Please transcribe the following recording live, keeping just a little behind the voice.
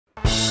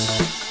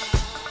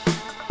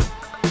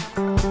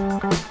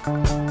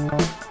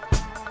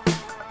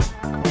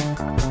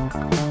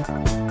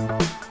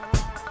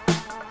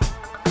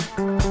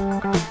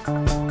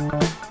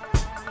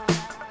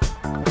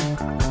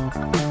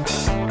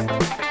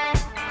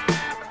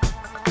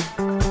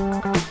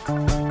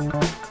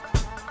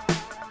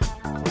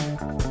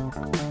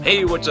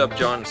Hey, what's up?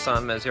 John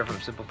Sonmez here from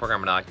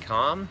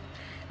simpleprogrammer.com.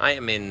 I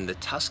am in the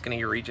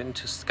Tuscany region,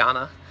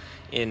 Toscana,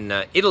 in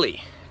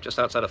Italy, just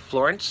outside of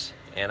Florence,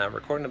 and I'm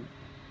recording a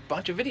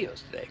bunch of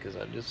videos today because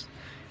I'm just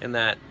in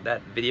that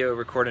video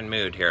recording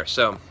mood here.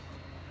 So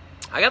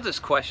I got this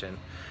question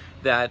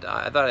that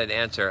I thought I'd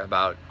answer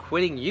about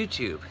quitting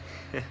YouTube.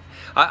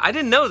 I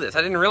didn't know this.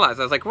 I didn't realize.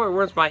 I was like,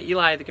 where's my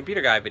Eli the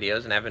Computer Guy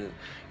videos? And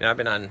I've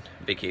been on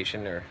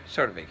vacation, or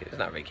sort of vacation. It's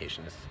not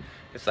vacation.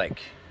 It's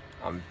like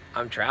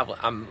I'm traveling.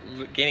 I'm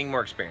gaining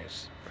more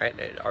experience, right?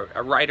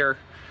 A writer,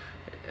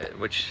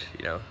 which,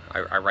 you know,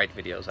 I write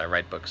videos, I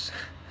write books,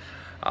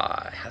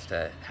 has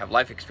to have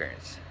life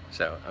experience.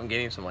 So I'm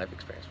gaining some life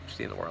experience,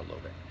 seeing the world a little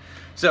bit.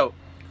 So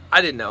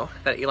I didn't know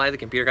that Eli the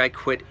Computer Guy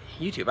quit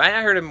YouTube.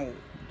 I heard him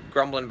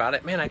grumbling about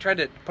it. Man, I tried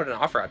to put an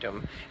offer out to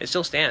him. It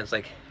still stands.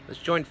 Like, let's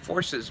join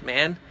forces,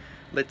 man.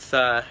 Let's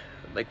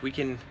like, we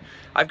can.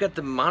 I've got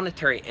the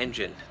monetary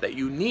engine that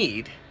you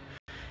need,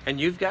 and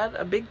you've got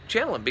a big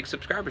channel and big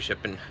subscribership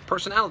and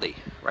personality,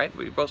 right?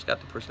 We both got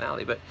the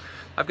personality, but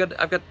I've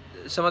got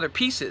some other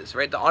pieces,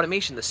 right? The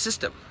automation, the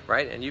system,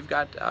 right? And you've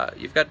got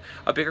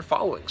a bigger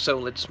following. So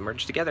let's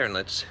merge together and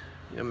let's,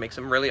 you know, make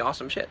some really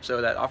awesome shit.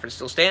 So that offer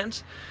still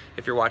stands.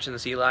 If you're watching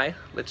this, Eli,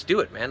 let's do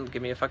it, man.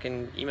 Give me a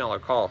fucking email or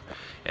call.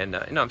 And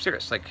no, I'm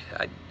serious. Like,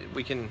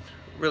 we can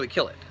really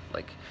kill it.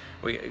 Like,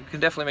 we can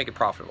definitely make it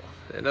profitable.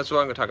 And that's what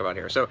I'm going to talk about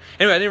here. So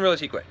anyway, I didn't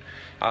realize he quit.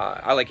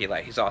 I like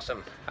Eli. He's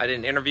awesome. I did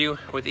an interview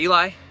with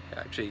Eli.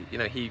 Actually, you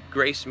know, he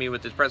graced me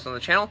with his presence on the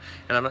channel,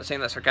 and I'm not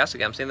saying that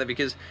sarcastically. I'm saying that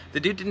because the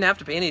dude didn't have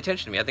to pay any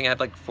attention to me. I think I had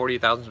like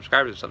 40,000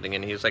 subscribers or something,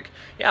 and he was like,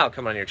 "Yeah, I'll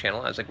come on your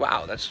channel." I was like,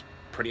 "Wow, that's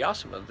pretty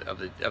awesome of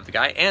the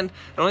guy." And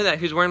not only that,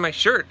 he was wearing my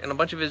shirt in a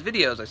bunch of his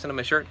videos. I sent him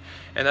a shirt,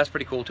 and that's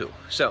pretty cool too.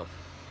 So,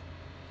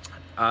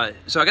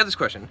 so I got this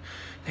question.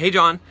 Hey,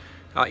 John.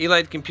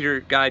 Eli the Computer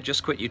Guy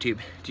just quit YouTube.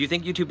 Do you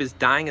think YouTube is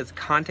dying as a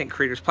content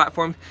creator's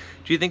platform?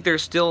 Do you think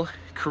there's still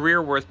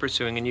career worth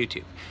pursuing in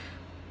YouTube?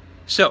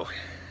 So,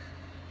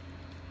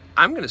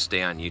 I'm going to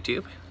stay on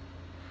YouTube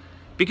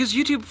because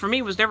YouTube for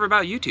me was never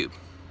about YouTube.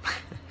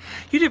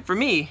 YouTube for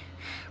me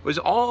was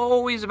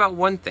always about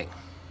one thing: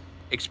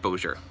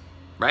 exposure,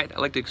 right? I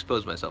like to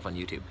expose myself on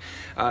YouTube.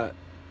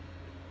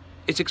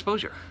 It's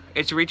exposure.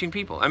 It's reaching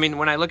people. I mean,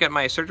 when I look at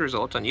my search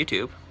results on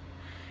YouTube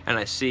and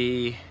I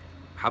see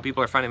how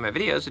people are finding my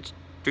videos, it's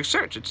through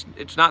search.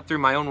 It's not through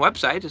my own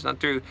website. It's not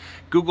through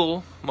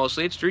Google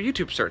mostly. It's through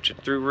YouTube search.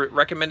 It's through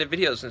recommended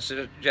videos and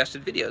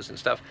suggested videos and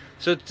stuff.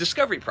 So it's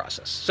discovery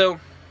process. So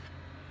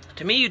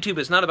to me, YouTube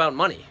is not about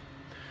money.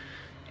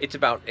 It's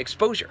about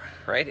exposure,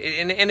 right?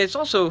 And it's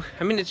also,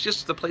 I mean, it's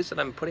just the place that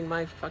I'm putting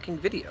my fucking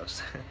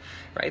videos,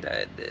 right?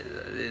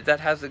 That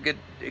has a good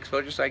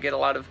exposure, so I get a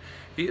lot of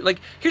views. Like,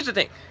 here's the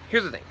thing.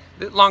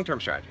 The long-term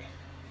strategy.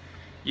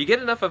 You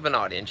get enough of an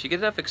audience, you get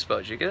enough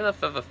exposure, you get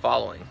enough of a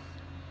following,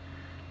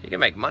 you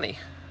can make money.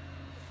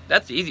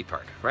 That's the easy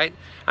part, right?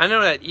 I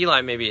know that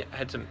Eli maybe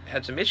had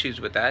some issues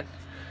with that,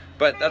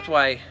 but that's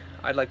why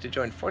I'd like to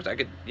join forces. I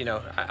could, you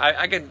know,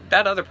 I could.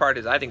 That other part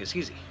is, I think, is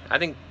easy. I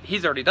think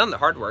he's already done the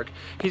hard work.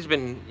 He's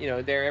been, you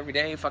know, there every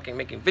day, fucking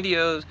making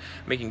videos,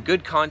 making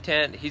good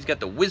content. He's got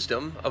the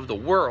wisdom of the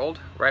world,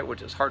 right?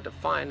 Which is hard to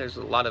find. There's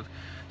a lot of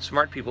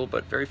smart people,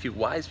 but very few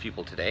wise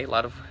people today.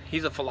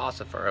 He's a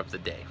philosopher of the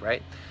day,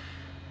 right?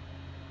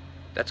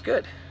 That's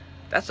good.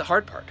 That's the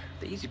hard part.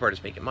 The easy part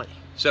is making money.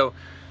 So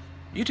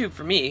YouTube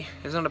for me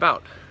is not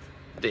about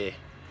the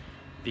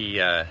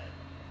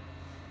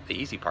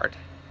easy part,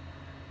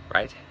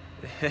 right?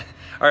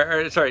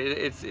 or sorry,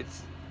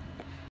 it's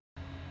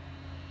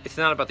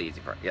not about the easy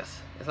part.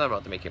 Yes, it's not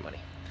about the making money.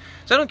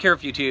 So I don't care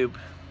if YouTube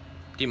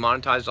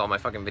demonetizes all my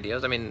fucking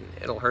videos. I mean,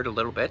 it'll hurt a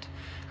little bit.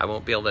 I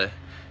won't be able to,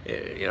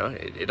 you know,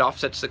 it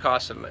offsets the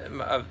cost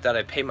of that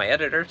I pay my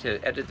editor to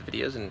edit the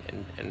videos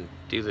and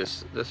do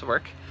this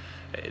work.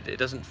 It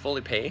doesn't fully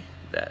pay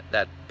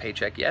that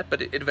paycheck yet,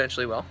 but it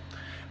eventually will.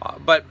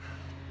 But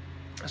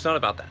it's not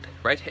about that,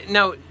 right?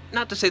 Now,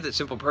 not to say that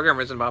Simple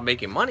Programmer isn't about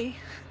making money.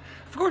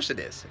 Of course it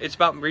is. It's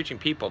about reaching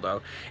people,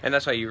 though, and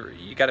that's why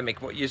you got to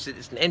make more. It's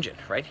an engine,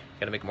 right? You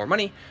got to make more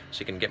money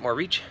so you can get more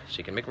reach. So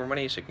you can make more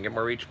money so you can get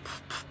more reach.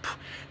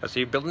 That's how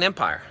you build an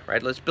empire,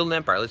 right? Let's build an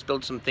empire. Let's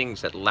build some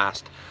things that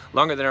last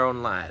longer than our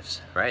own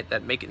lives, right?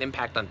 That make an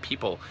impact on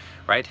people,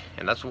 right?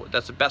 And that's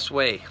the best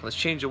way. Let's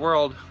change the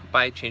world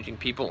by changing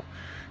people,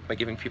 by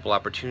giving people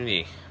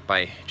opportunity,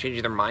 by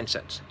changing their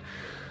mindsets.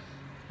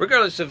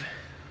 Regardless of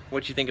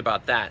what you think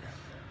about that,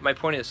 my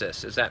point is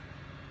this: is that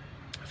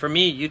for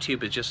me,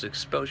 YouTube is just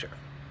exposure.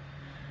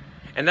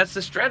 And that's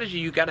the strategy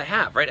you got to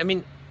have, right? I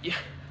mean,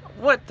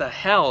 what the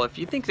hell? If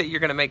you think that you're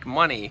going to make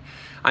money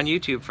on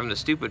YouTube from the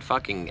stupid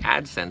fucking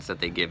AdSense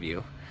that they give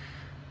you,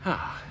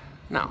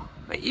 no.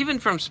 Even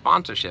from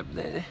sponsorship.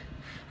 I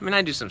mean,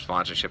 I do some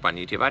sponsorship on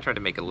YouTube. I try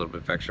to make a little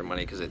bit of extra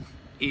money because it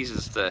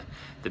eases the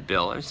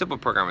bill. I mean, Simple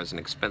Programmer is an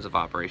expensive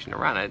operation to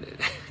run.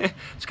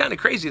 It's kind of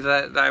crazy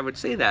that I would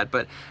say that,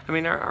 but I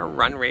mean, our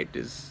run rate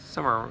is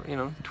somewhere, you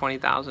know,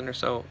 20,000 or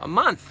so a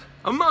month.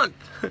 A month.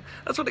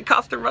 That's what it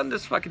costs to run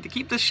this to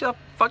keep this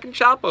fucking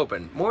shop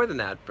open. More than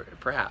that,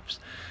 perhaps.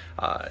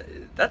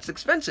 That's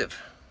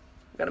expensive.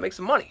 We gotta make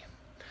some money.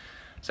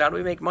 So how do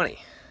we make money?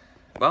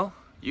 Well,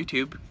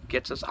 YouTube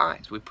gets us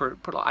eyes. I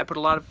put a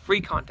lot of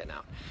free content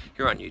out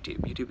here on YouTube.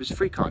 YouTube is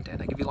free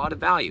content. I give you a lot of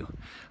value.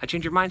 I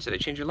change your mindset. I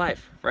change your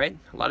life, right?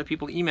 A lot of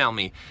people email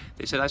me.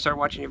 They said, I started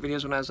watching your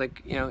videos when I was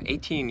like,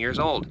 18 years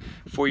old.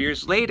 4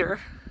 years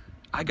later,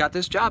 I got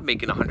this job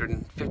making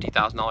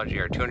 $150,000 a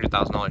year,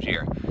 $200,000 a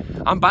year.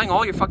 I'm buying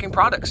all your fucking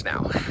products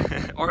now.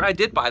 Or I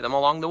did buy them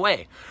along the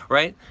way,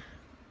 right?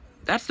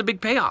 That's the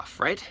big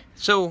payoff, right?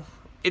 So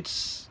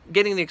it's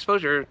getting the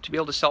exposure to be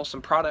able to sell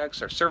some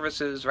products or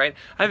services, right?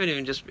 I haven't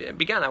even just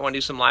begun. I want to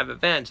do some live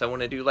events. I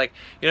want to do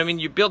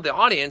you build the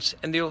audience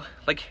and they'll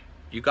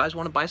you guys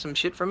want to buy some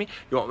shit from me?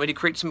 You want me to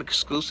create some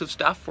exclusive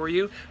stuff for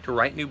you, to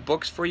write new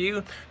books for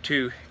you,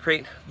 to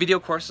create video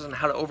courses on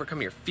how to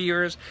overcome your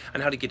fears,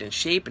 on how to get in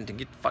shape and to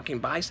get fucking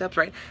biceps,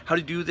 right? How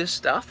to do this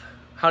stuff,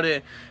 how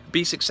to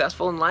be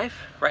successful in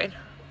life, right?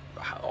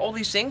 All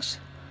these things.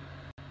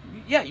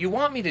 Yeah, you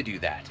want me to do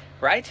that,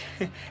 right?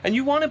 And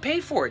you want to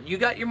pay for it. You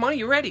got your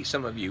money ready,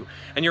 some of you,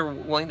 and you're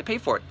willing to pay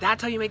for it.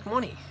 That's how you make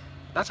money.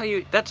 That's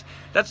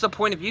the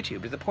point of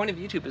YouTube. The point of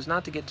YouTube is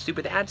not to get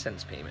stupid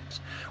AdSense payments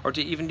or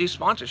to even do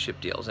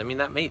sponsorship deals. I mean,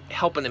 that may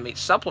help and it may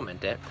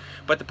supplement it,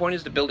 but the point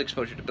is to build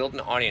exposure, to build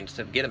an audience,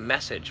 to get a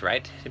message,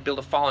 right? To build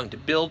a following, to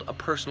build a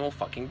personal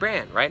fucking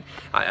brand, right?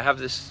 I have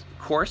this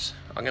course.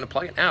 I'm going to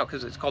plug it now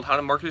because it's called How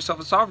to Market Yourself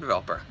as a Software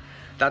Developer.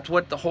 That's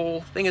what the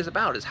whole thing is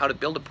about, is how to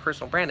build a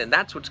personal brand, and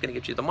that's what's going to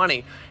get you the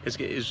money, is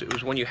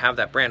when you have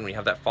that brand, when you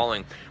have that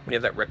following, when you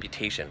have that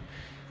reputation.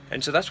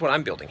 And so that's what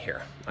I'm building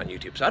here on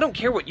YouTube. So I don't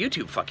care what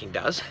YouTube fucking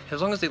does,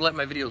 as long as they let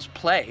my videos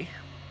play.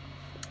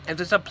 If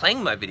they stop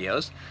playing my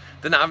videos,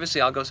 then obviously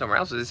I'll go somewhere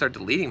else. If they start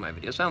deleting my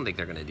videos, I don't think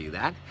they're going to do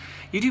that.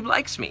 YouTube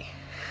likes me.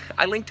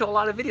 I link to a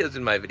lot of videos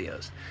in my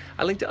videos.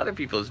 I link to other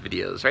people's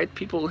videos, right?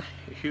 People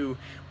who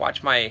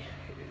watch my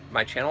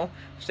channel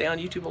stay on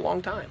YouTube a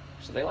long time.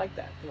 So they like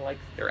that. They like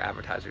their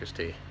advertisers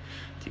to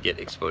get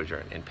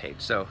exposure and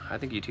paid. So I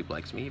think YouTube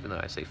likes me, even though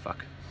I say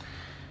fuck.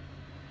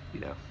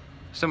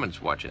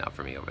 Someone's watching out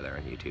for me over there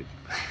on YouTube.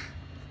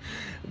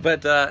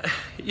 But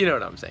you know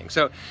what I'm saying.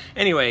 So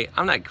anyway,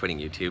 I'm not quitting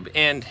YouTube.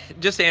 And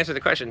just to answer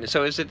the question,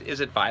 so is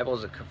it viable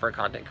for a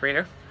content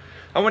creator?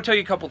 I want to tell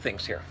you a couple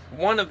things here.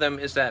 One of them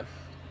is that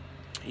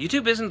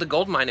YouTube isn't the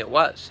gold mine it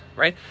was,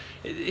 right?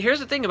 Here's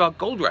the thing about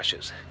gold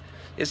rushes,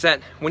 is that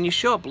when you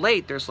show up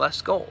late, there's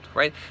less gold,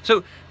 right?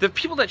 So the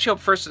people that show up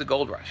first to the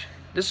gold rush,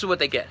 this is what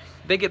they get.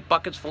 They get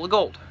buckets full of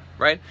gold,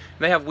 right? And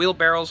they have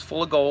wheelbarrows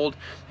full of gold,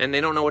 and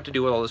they don't know what to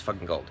do with all this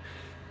fucking gold.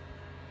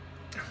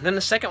 Then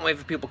the second wave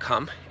of people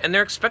come, and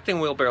they're expecting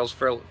wheelbarrows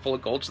full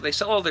of gold, so they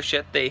sell all their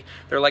shit.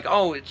 They're like,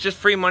 oh, it's just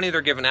free money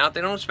they're giving out.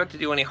 They don't expect to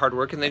do any hard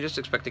work, and they just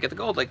expect to get the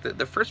gold. Like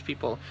the first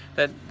people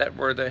that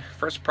were the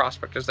first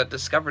prospectors that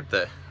discovered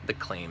the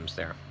claims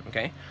there,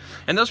 okay?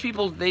 And those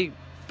people, they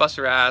bust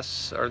their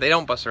ass, or they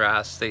don't bust their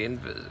ass. They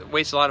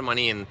waste a lot of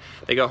money, and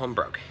they go home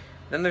broke.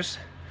 Then there's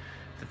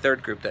the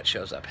third group that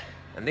shows up,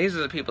 and these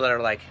are the people that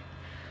are like,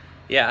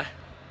 yeah,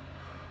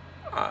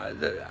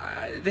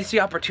 they see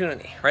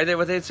opportunity, right?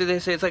 They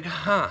say it's like,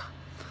 huh,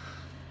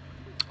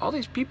 all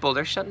these people,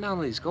 they're shutting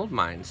down these gold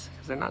mines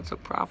because they're not so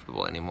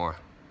profitable anymore.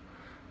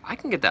 I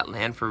can get that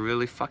land for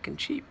really fucking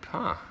cheap,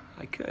 huh?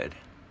 I could.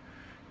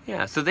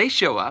 Yeah, so they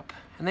show up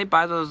and they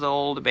buy those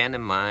old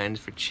abandoned mines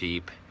for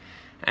cheap,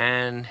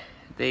 and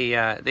they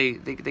get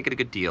a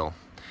good deal.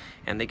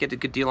 And they get a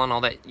good deal on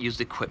all that used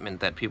equipment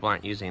that people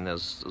aren't using,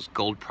 those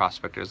gold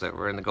prospectors that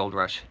were in the gold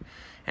rush.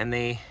 And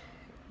they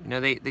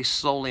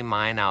slowly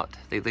mine out.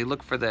 They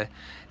look for the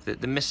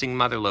missing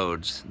mother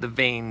lodes, the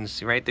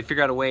veins, right? They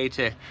figure out a way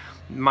to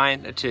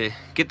mine, to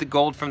get the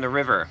gold from the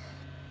river,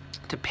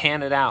 to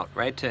pan it out,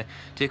 right? To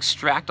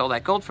extract all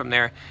that gold from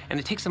there. And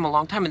it takes them a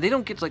long time, and they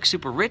don't get like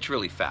super rich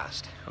really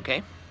fast,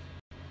 okay?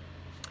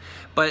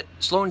 But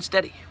slow and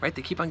steady, right?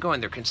 They keep on going.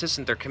 They're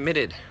consistent. They're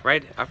committed,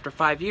 right? After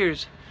 5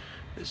 years,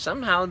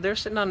 somehow they're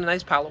sitting on a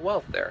nice pile of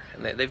wealth there,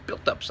 and they've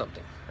built up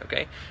something,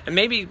 okay? And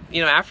maybe,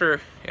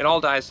 after it all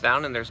dies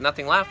down and there's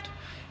nothing left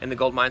in the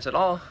gold mines at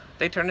all,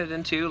 they turn it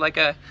into like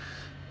a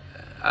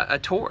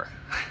tour,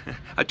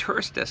 a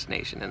tourist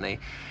destination, and they,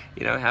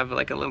 have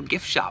like a little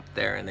gift shop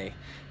there, and they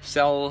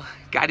sell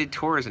guided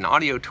tours and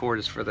audio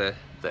tours for the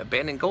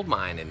abandoned gold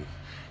mine, and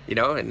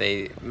and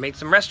they make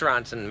some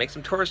restaurants and make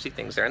some touristy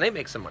things there, and they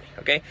make some money,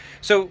 okay?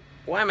 So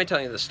why am I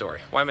telling you this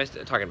story? Why am I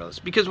talking about this?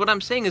 Because what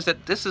I'm saying is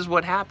that this is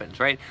what happens,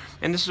 right?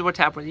 And this is what's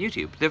happened with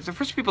YouTube. The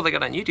first people that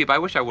got on YouTube, I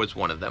wish I was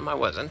one of them. I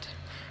wasn't.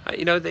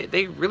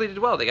 They really did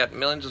well. They got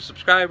millions of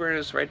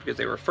subscribers, right? Because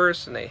they were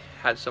first, and they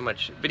had so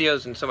much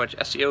videos and so much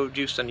SEO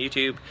juice on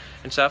YouTube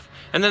and stuff.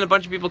 And then a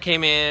bunch of people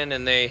came in,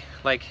 and they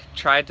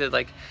tried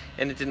to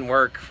and it didn't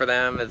work for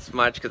them as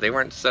much because they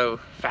weren't so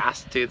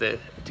fast to it.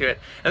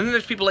 And then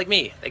there's people like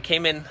me that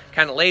came in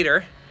kind of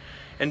later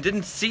and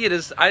didn't see it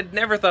as, I'd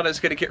never thought I was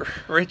going to get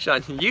rich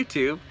on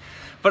YouTube,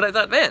 but I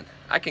thought, man,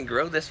 I can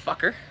grow this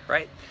fucker,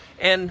 right?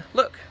 And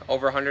look,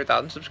 over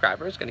 100,000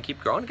 subscribers, going to keep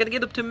growing, going to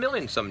get up to 1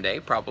 million someday,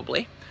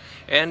 probably.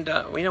 And,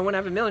 you know, when I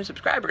have 1 million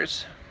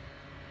subscribers,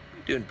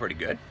 you're doing pretty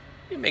good.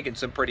 You're making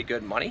some pretty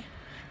good money,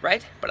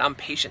 right? But I'm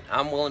patient.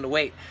 I'm willing to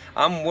wait.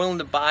 I'm willing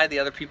to buy the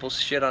other people's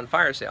shit on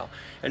fire sale.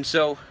 And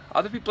so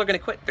other people are going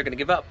to quit. They're going to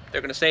give up.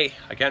 They're going to say,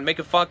 I can't make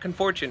a fucking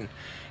fortune.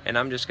 And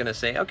I'm just going to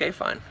say, okay,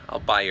 fine. I'll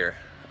buy your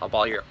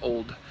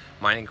old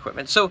mining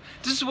equipment. So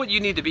this is what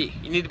you need to be.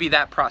 You need to be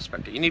that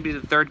prospector. You need to be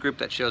the third group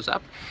that shows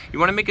up. You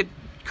want to make a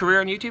career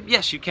on YouTube?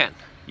 Yes, you can.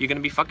 You're going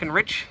to be fucking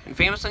rich and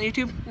famous on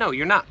YouTube? No,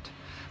 you're not.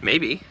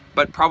 Maybe,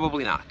 but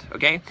probably not,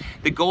 okay?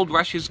 The gold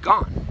rush is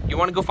gone. You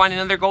want to go find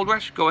another gold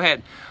rush? Go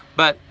ahead.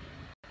 But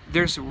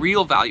there's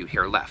real value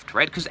here left,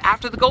 right? Because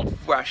after the gold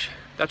rush,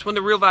 that's when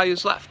the real value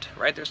is left,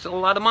 right? There's still a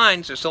lot of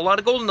mines. There's still a lot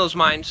of gold in those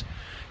mines.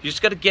 You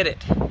just got to get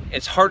it.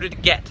 It's harder to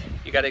get.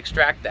 You got to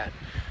extract that.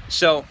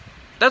 So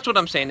that's what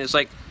I'm saying is,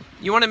 like,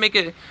 you want to make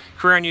a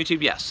career on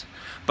YouTube? Yes.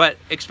 But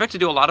expect to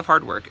do a lot of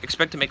hard work,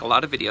 expect to make a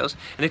lot of videos,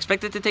 and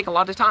expect it to take a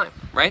lot of time,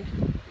 right?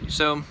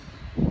 So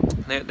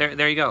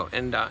there you go.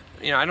 And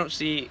you know, I don't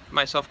see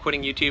myself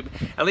quitting YouTube,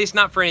 at least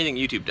not for anything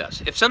YouTube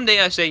does. If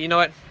someday I say, you know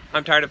what,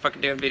 I'm tired of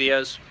fucking doing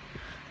videos,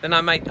 then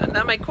I might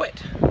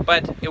quit.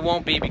 But it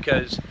won't be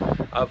because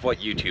of what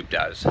YouTube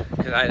does,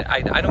 because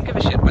I don't give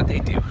a shit what they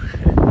do.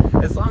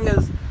 As long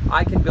as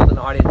I can build an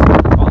audience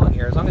and following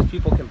here, as long as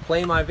people can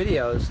play my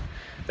videos,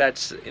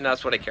 that's, you know,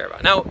 that's what I care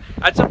about. Now,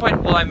 at some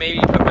point, will I maybe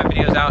put my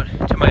videos out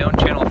to my own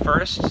channel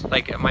first,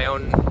 like my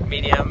own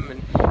medium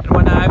and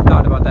whatnot? I've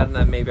thought about that, and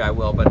then maybe I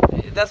will, but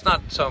that's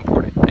not so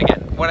important.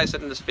 Again, what I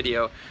said in this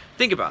video,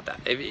 think about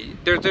that.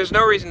 There's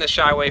no reason to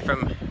shy away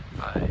from,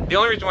 the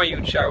only reason why you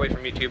would shy away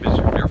from YouTube is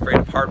if you're afraid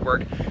of hard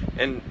work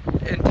and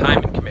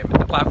time and commitment.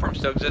 The platform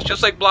still exists,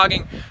 just like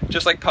blogging,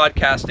 just like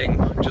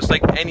podcasting, just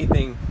like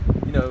anything,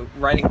 you know,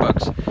 writing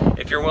books.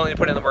 If you're willing to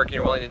put in the work and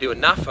you're willing to do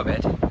enough of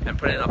it and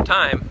put in enough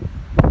time,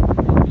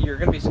 you're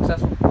going to be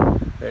successful.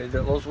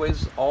 Those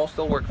ways all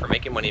still work for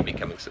making money and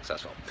becoming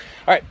successful.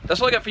 All right,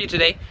 that's all I got for you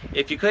today.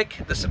 If you click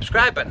the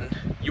subscribe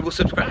button, you will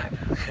subscribe.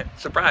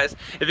 Surprise.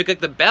 If you click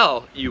the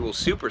bell, you will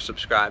super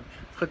subscribe.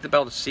 Click the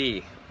bell to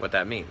see what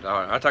that means. All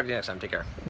right, I'll talk to you next time. Take care.